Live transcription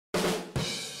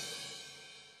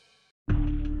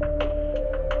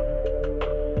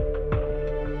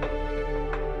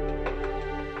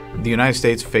The United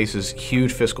States faces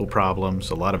huge fiscal problems.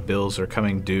 A lot of bills are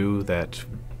coming due that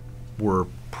were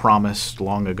promised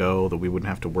long ago that we wouldn't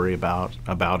have to worry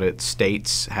about it.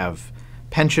 States have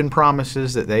pension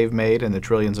promises that they've made in the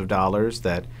trillions of dollars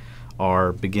that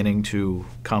are beginning to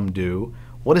come due.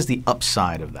 What is the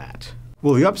upside of that?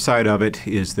 Well, the upside of it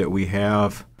is that we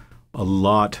have a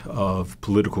lot of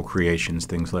political creations,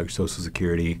 things like Social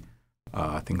Security,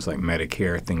 things like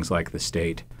Medicare, things like the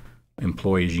state,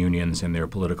 employees' unions and their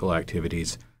political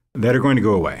activities that are going to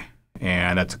go away.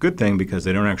 And that's a good thing because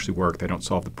they don't actually work. They don't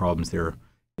solve the problems they're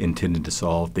intended to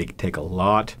solve. They take a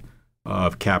lot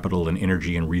of capital and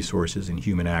energy and resources and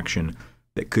human action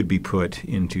that could be put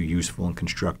into useful and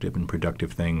constructive and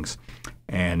productive things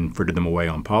and fritter them away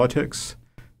on politics.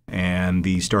 And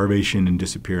the starvation and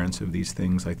disappearance of these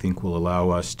things, I think, will allow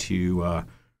us to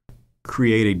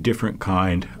create a different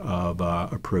kind of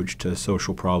approach to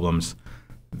social problems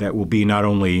that will be not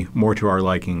only more to our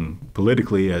liking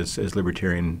politically as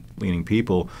libertarian-leaning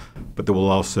people, but that will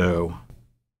also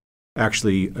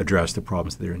actually address the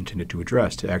problems that they're intended to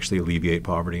address, to actually alleviate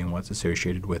poverty and what's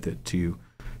associated with it, to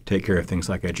take care of things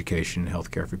like education and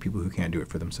health care for people who can't do it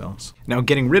for themselves. Now,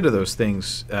 getting rid of those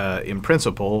things, in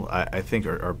principle, I think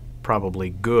are probably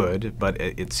good, but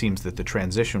it seems that the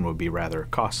transition would be rather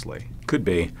costly. Could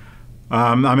be.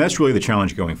 That's really the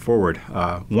challenge going forward.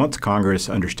 Once Congress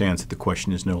understands that the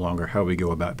question is no longer how we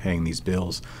go about paying these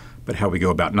bills, but how we go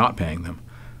about not paying them,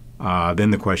 then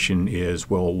the question is,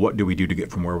 well, what do we do to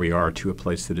get from where we are to a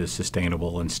place that is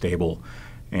sustainable and stable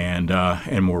and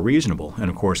more reasonable? And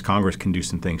of course, Congress can do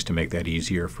some things to make that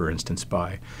easier, for instance,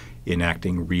 by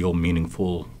enacting real,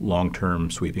 meaningful,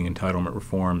 long-term sweeping entitlement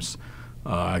reforms,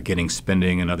 getting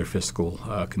spending and other fiscal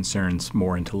concerns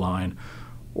more into line.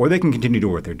 Or they can continue to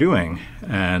do what they're doing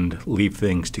and leave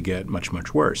things to get much,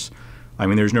 much worse. I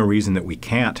mean, there's no reason that we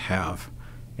can't have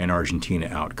an Argentina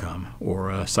outcome or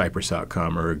a Cyprus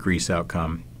outcome or a Greece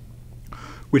outcome,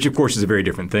 which of course is a very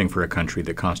different thing for a country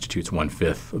that constitutes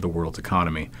 1/5 of the world's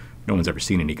economy. No one's ever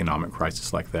seen an economic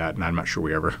crisis like that, and I'm not sure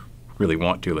we ever really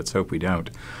want to. Let's hope we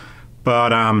don't.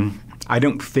 But I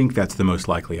don't think that's the most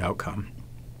likely outcome.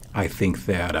 I think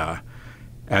that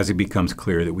as it becomes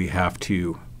clear that we have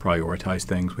to prioritize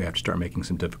things, we have to start making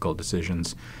some difficult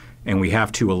decisions, and we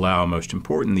have to allow, most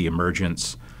important, the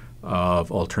emergence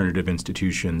of alternative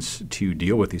institutions to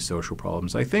deal with these social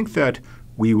problems. I think that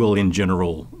we will, in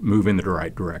general, move in the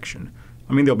right direction.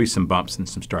 I mean, there'll be some bumps and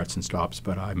some starts and stops,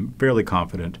 but I'm fairly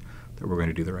confident that we're going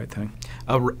to do the right thing.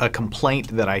 A complaint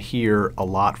that I hear a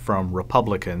lot from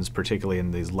Republicans, particularly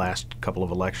in these last couple of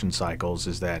election cycles,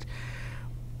 is that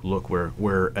look,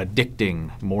 we're addicting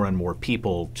more and more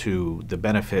people to the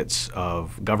benefits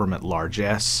of government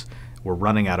largesse. We're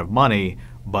running out of money,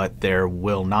 but there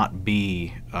will not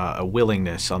be a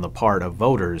willingness on the part of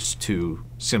voters to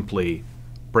simply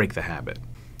break the habit.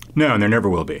 No, and there never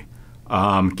will be.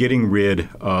 Getting rid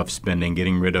of spending,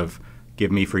 getting rid of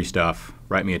give me free stuff,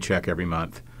 write me a check every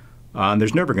month,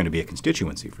 there's never going to be a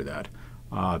constituency for that.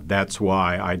 That's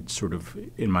why I sort of,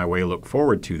 in my way, look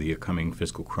forward to the coming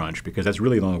fiscal crunch, because that's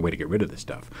really the only way to get rid of this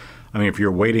stuff. I mean, if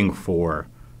you're waiting for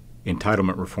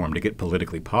entitlement reform to get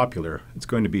politically popular, it's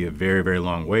going to be a very, very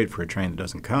long wait for a train that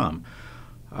doesn't come.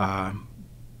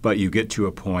 But you get to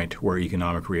a point where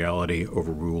economic reality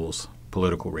overrules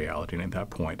political reality, and at that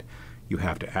point, you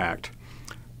have to act.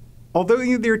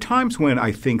 Although there are times when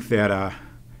I think that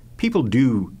people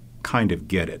do kind of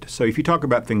get it. So if you talk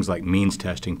about things like means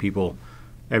testing, people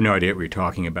have no idea what you're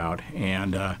talking about,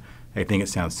 and I think it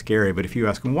sounds scary. But if you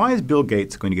ask them, why is Bill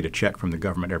Gates going to get a check from the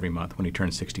government every month when he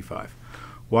turns 65?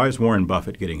 Why is Warren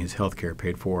Buffett getting his health care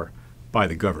paid for by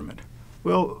the government?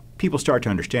 Well, people start to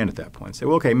understand at that point. Say,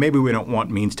 well, okay, maybe we don't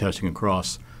want means testing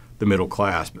across the middle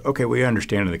class, but okay, we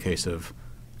understand in the case of,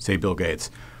 say, Bill Gates.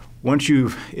 Once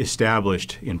you've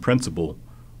established in principle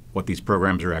what these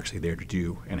programs are actually there to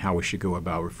do and how we should go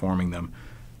about reforming them,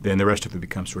 then the rest of it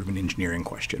becomes sort of an engineering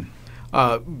question.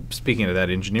 Speaking of that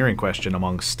engineering question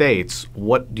among states,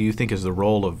 what do you think is the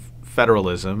role of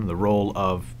federalism, the role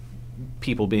of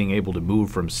people being able to move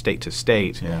from state to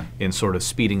state in sort of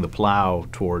speeding the plow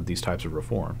toward these types of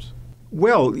reforms?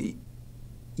 Well,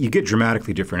 you get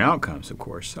dramatically different outcomes, of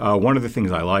course. One of the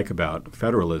things I like about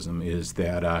federalism is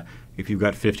that if you've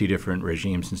got 50 different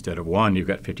regimes instead of one, you've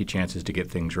got 50 chances to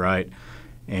get things right.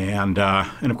 And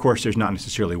of course, there's not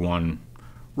necessarily one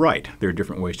right. There are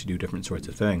different ways to do different sorts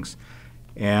of things.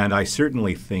 And I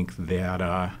certainly think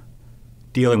that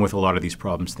dealing with a lot of these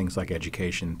problems, things like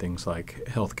education, things like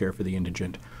health care for the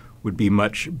indigent, would be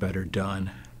much better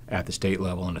done at the state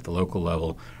level and at the local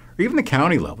level, or even the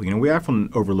county level. You know, we often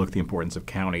overlook the importance of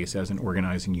counties as an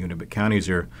organizing unit, but counties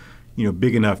are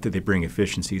big enough that they bring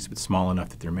efficiencies, but small enough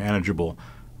that they're manageable.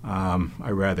 I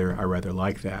rather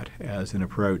like that as an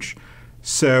approach.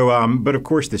 So, but of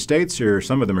course, the states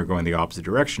some of them are going the opposite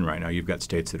direction right now. You've got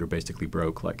states that are basically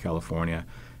broke, like California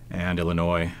and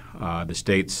Illinois. The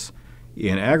states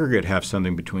in aggregate have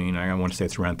something between, I want to say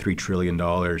it's around $3 trillion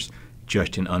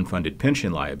just in unfunded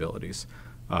pension liabilities.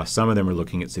 Some of them are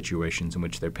looking at situations in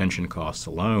which their pension costs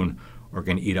alone are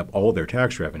going to eat up all their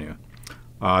tax revenue.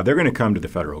 They're going to come to the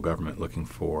federal government looking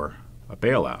for a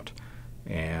bailout.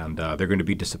 And they're going to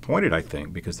be disappointed, I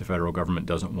think, because the federal government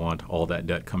doesn't want all that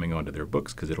debt coming onto their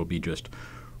books because it'll be just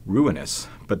ruinous.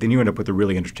 But then you end up with a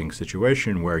really interesting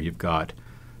situation where you've got,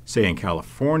 say in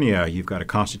California, you've got a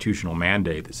constitutional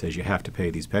mandate that says you have to pay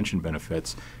these pension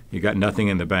benefits. You've got nothing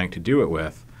in the bank to do it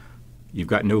with. You've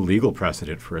got no legal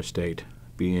precedent for a state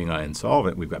being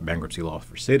insolvent. We've got bankruptcy laws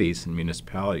for cities and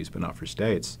municipalities, but not for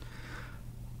states.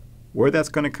 Where that's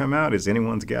going to come out is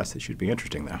anyone's guess. It should be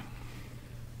interesting, though.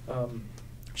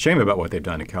 Shame about what they've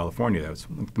done in California. It's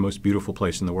the most beautiful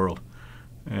place in the world,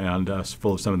 and it's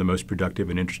full of some of the most productive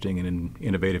and interesting and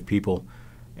innovative people,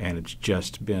 and it's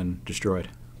just been destroyed.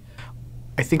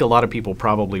 I think a lot of people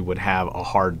probably would have a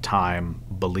hard time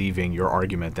believing your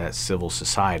argument that civil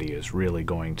society is really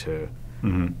going to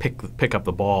pick up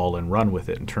the ball and run with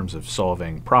it in terms of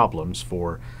solving problems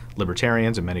for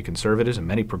libertarians and many conservatives and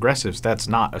many progressives. That's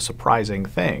not a surprising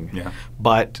thing. Yeah.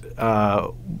 But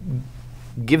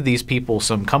give these people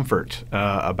some comfort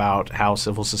about how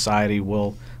civil society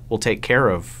will take care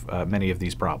of many of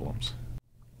these problems.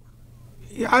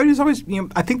 Yeah,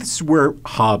 I think this is where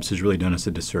Hobbes has really done us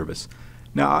a disservice.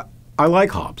 Now, I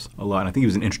like Hobbes a lot. I think he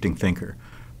was an interesting thinker.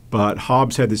 But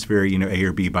Hobbes had this very, A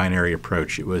or B binary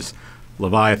approach. It was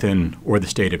Leviathan or the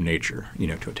state of nature,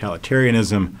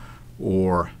 totalitarianism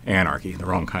or anarchy, the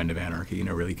wrong kind of anarchy,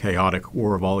 really chaotic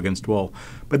war of all against all.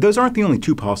 But those aren't the only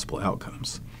two possible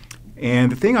outcomes.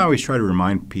 And the thing I always try to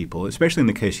remind people, especially in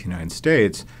the case of the United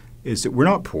States, is that we're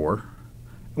not poor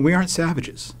and we aren't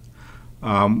savages.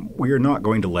 We are not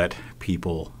going to let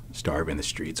people starve in the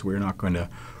streets. We're not going to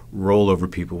roll over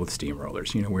people with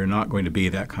steamrollers. We're not going to be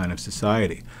that kind of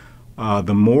society.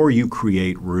 The more you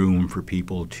create room for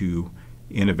people to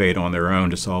innovate on their own,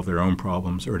 to solve their own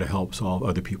problems, or to help solve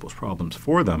other people's problems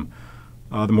for them,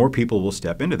 the more people will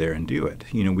step into there and do it.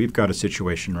 We've got a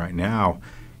situation right now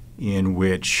in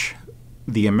which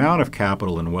the amount of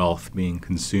capital and wealth being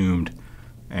consumed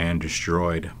and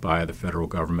destroyed by the federal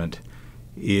government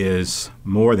is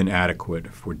more than adequate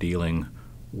for dealing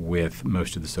with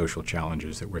most of the social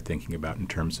challenges that we're thinking about in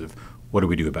terms of what do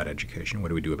we do about education, what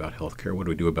do we do about health care, what do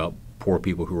we do about poor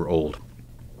people who are old.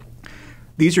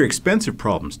 These are expensive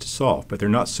problems to solve, but they're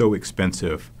not so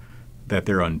expensive that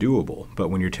they're undoable. But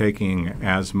when you're taking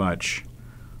as much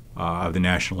of the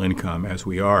national income as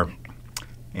we are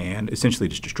and essentially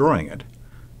just destroying it,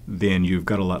 then you've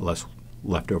got a lot less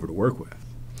left over to work with.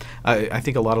 I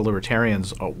think a lot of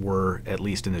libertarians were, at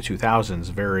least in the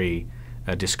 2000s, very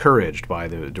discouraged by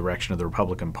the direction of the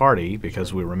Republican Party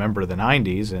because we remember the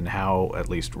 90s and how at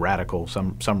least radical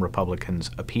some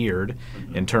Republicans appeared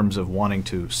in terms of wanting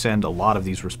to send a lot of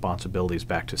these responsibilities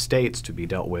back to states to be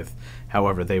dealt with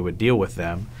however they would deal with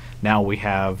them. Now we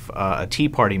have a Tea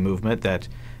Party movement that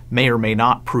may or may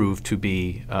not prove to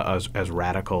be as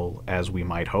radical as we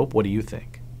might hope. What do you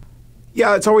think?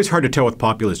 Yeah, it's always hard to tell with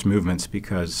populist movements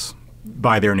because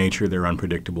by their nature they're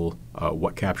unpredictable.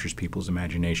 What captures people's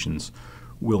imaginations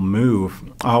will move.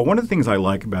 One of the things I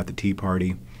like about the Tea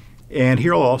Party, and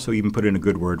here I'll also even put in a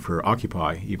good word for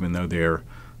Occupy, even though they're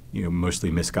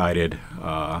mostly misguided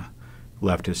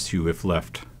leftists who, if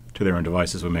left to their own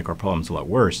devices, would make our problems a lot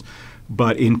worse.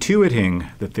 But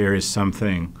intuiting that there is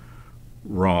something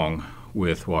wrong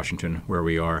with Washington where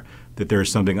we are, that there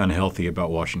is something unhealthy about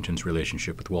Washington's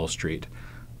relationship with Wall Street,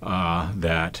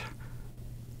 that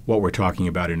what we're talking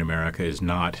about in America is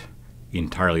not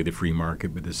entirely the free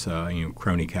market, but this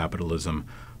crony capitalism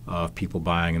of people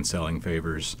buying and selling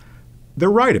favors. They're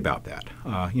right about that.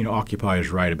 Occupy is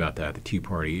right about that. The Tea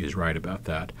Party is right about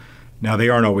that. Now, they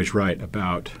aren't always right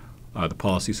about the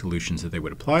policy solutions that they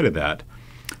would apply to that.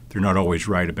 They're not always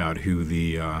right about who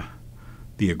the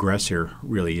aggressor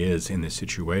really is in this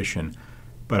situation.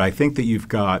 But I think that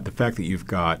the fact that you've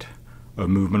got a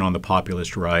movement on the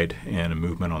populist right and a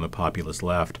movement on the populist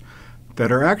left that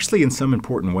are actually in some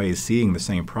important ways seeing the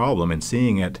same problem and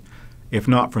seeing it, if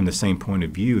not from the same point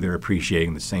of view, they're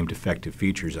appreciating the same defective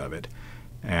features of it.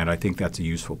 And I think that's a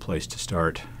useful place to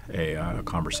start a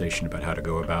conversation about how to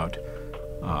go about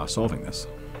solving this.